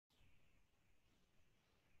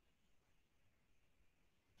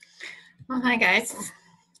Well, hi guys.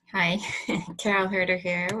 Hi, Carol Herder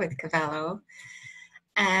here with Cavallo.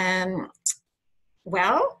 Um,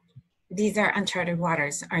 well, these are uncharted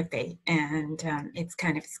waters, aren't they? And it's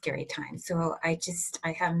kind of a scary time. So I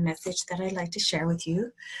have a message that I'd like to share with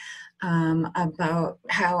you about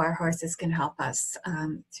how our horses can help us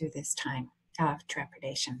through this time of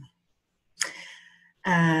trepidation.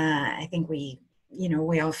 I think we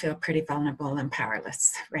all feel pretty vulnerable and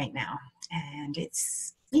powerless right now, and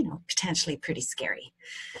it's potentially pretty scary.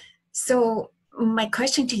 So, my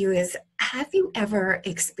question to you is, have you ever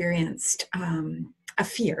experienced a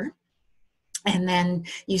fear and then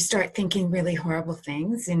you start thinking really horrible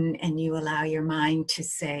things and you allow your mind to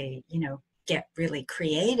say, get really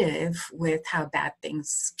creative with how bad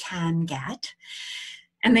things can get?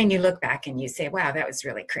 And then you look back and you say, wow, that was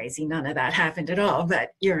really crazy. None of that happened at all,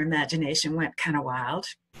 but your imagination went kind of wild.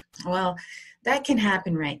 Well, that can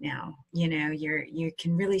happen right now. You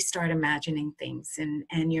can really start imagining things,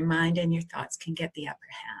 and your mind and your thoughts can get the upper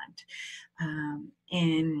hand.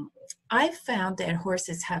 And I've found that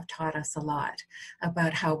horses have taught us a lot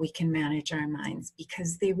about how we can manage our minds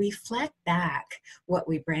because they reflect back what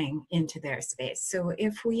we bring into their space. So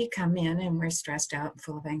if we come in and we're stressed out and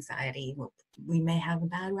full of anxiety, we may have a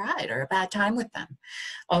bad ride or a bad time with them.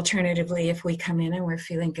 Alternatively, if we come in and we're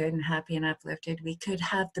feeling good and happy and uplifted, we could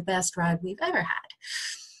have the best ride we've ever had.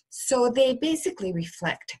 So they basically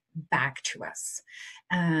reflect back to us.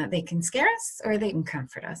 They can scare us or they can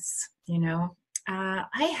comfort us.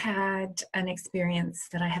 I had an experience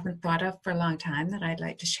that I haven't thought of for a long time that I'd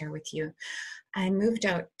like to share with you. I moved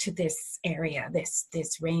out to this area, this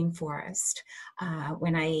rainforest,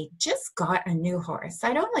 when I just got a new horse.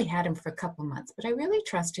 I'd only had him for a couple months, but I really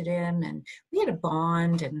trusted him, and we had a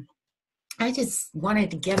bond, and I just wanted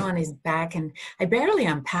to get on his back, and I barely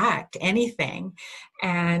unpacked anything,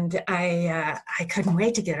 and I couldn't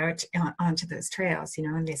wait to get out onto those trails,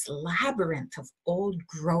 in this labyrinth of old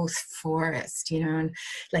growth forest, and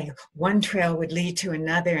like one trail would lead to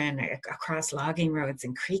another, and across logging roads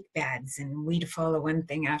and creek beds, and we'd follow one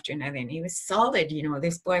thing after another. And he was solid,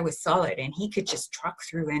 this boy was solid, and he could just truck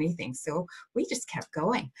through anything. So we just kept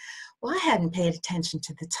going. Well, I hadn't paid attention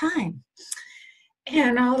to the time.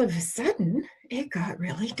 And all of a sudden, it got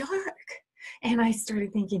really dark. And I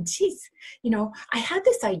started thinking, geez, I had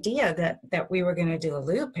this idea that we were going to do a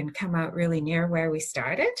loop and come out really near where we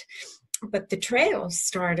started. But the trails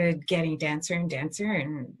started getting denser and denser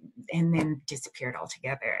and then disappeared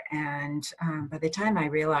altogether. And by the time I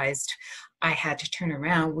realized I had to turn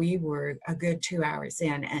around, we were a good 2 hours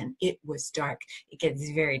in and it was dark. It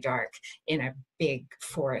gets very dark in a big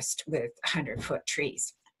forest with 100-foot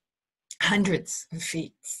trees, hundreds of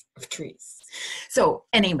feet of trees. So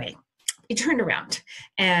anyway, I turned around,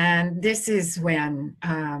 and this is when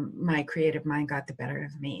my creative mind got the better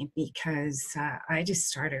of me, because I just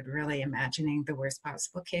started really imagining the worst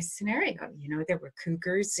possible case scenario. There were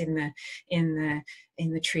cougars in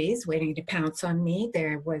the trees waiting to pounce on me.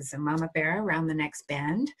 There was a mama bear around the next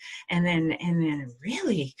bend, and then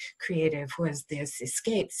really creative was this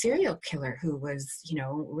escaped serial killer who was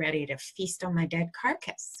ready to feast on my dead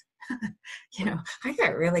carcass. I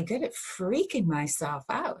got really good at freaking myself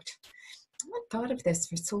out. I haven't thought of this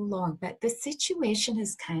for so long, but the situation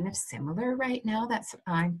is kind of similar right now. That's what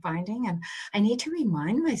I'm finding. And I need to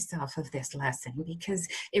remind myself of this lesson, because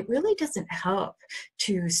it really doesn't help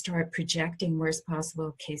to start projecting worst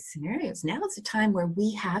possible case scenarios. Now is a time where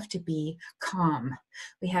we have to be calm.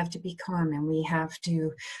 We have to be calm, and we have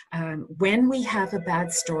to, when we have a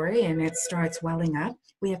bad story and it starts welling up,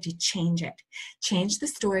 we have to change it. Change the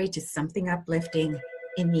story to something uplifting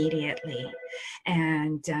immediately.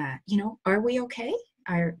 And are we okay?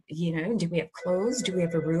 Do we have clothes? Do we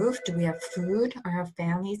have a roof? Do we have food? Are our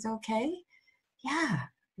families okay? Yeah,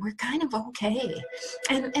 we're kind of okay.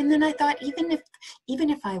 And then I thought, even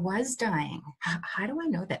if I was dying, how do I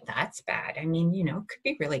know that that's bad? I mean, it could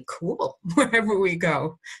be really cool wherever we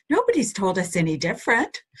go. Nobody's told us any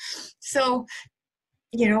different. So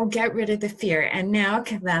get rid of the fear. And now,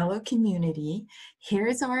 Cavallo community,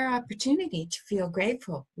 here's our opportunity to feel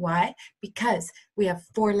grateful. Why? Because we have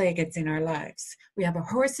four-leggeds in our lives. We have our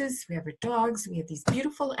horses, we have our dogs, we have these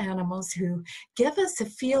beautiful animals who give us a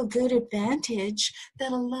feel-good advantage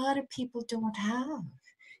that a lot of people don't have.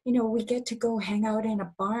 We get to go hang out in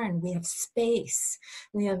a barn. We have space.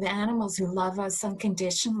 We have animals who love us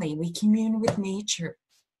unconditionally. We commune with nature.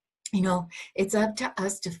 It's up to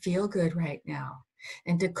us to feel good right now.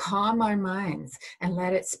 and to calm our minds and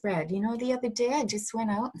let it spread. You know, the other day I just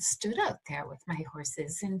went out and stood out there with my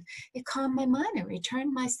horses, and it calmed my mind and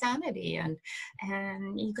returned my sanity. And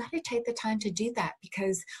you got to take the time to do that,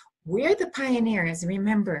 because we're the pioneers.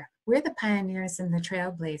 Remember, we're the pioneers and the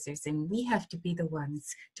trailblazers, and we have to be the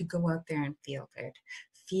ones to go out there and feel good.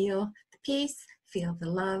 Feel the peace, feel the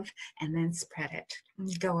love, and then spread it.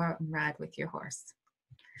 Go out and ride with your horse.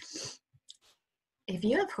 If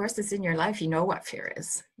you have horses in your life, you know what fear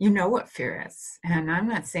is. You know what fear is. And I'm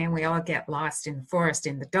not saying we all get lost in the forest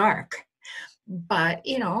in the dark, but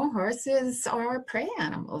you know, horses are prey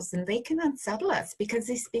animals and they can unsettle us because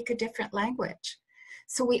they speak a different language.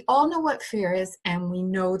 So we all know what fear is, and we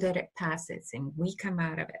know that it passes and we come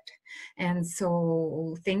out of it. And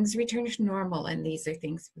so things return to normal, and these are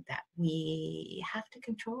things that we have to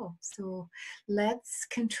control. So let's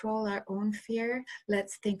control our own fear.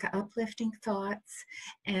 Let's think uplifting thoughts,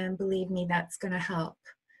 and believe me, that's going to help.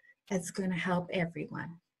 It's going to help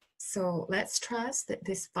everyone. So let's trust that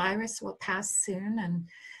this virus will pass soon.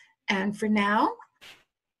 And for now,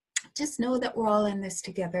 just know that we're all in this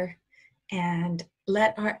together, and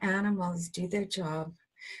let our animals do their job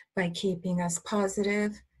by keeping us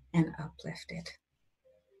positive and uplifted.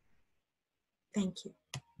 Thank you.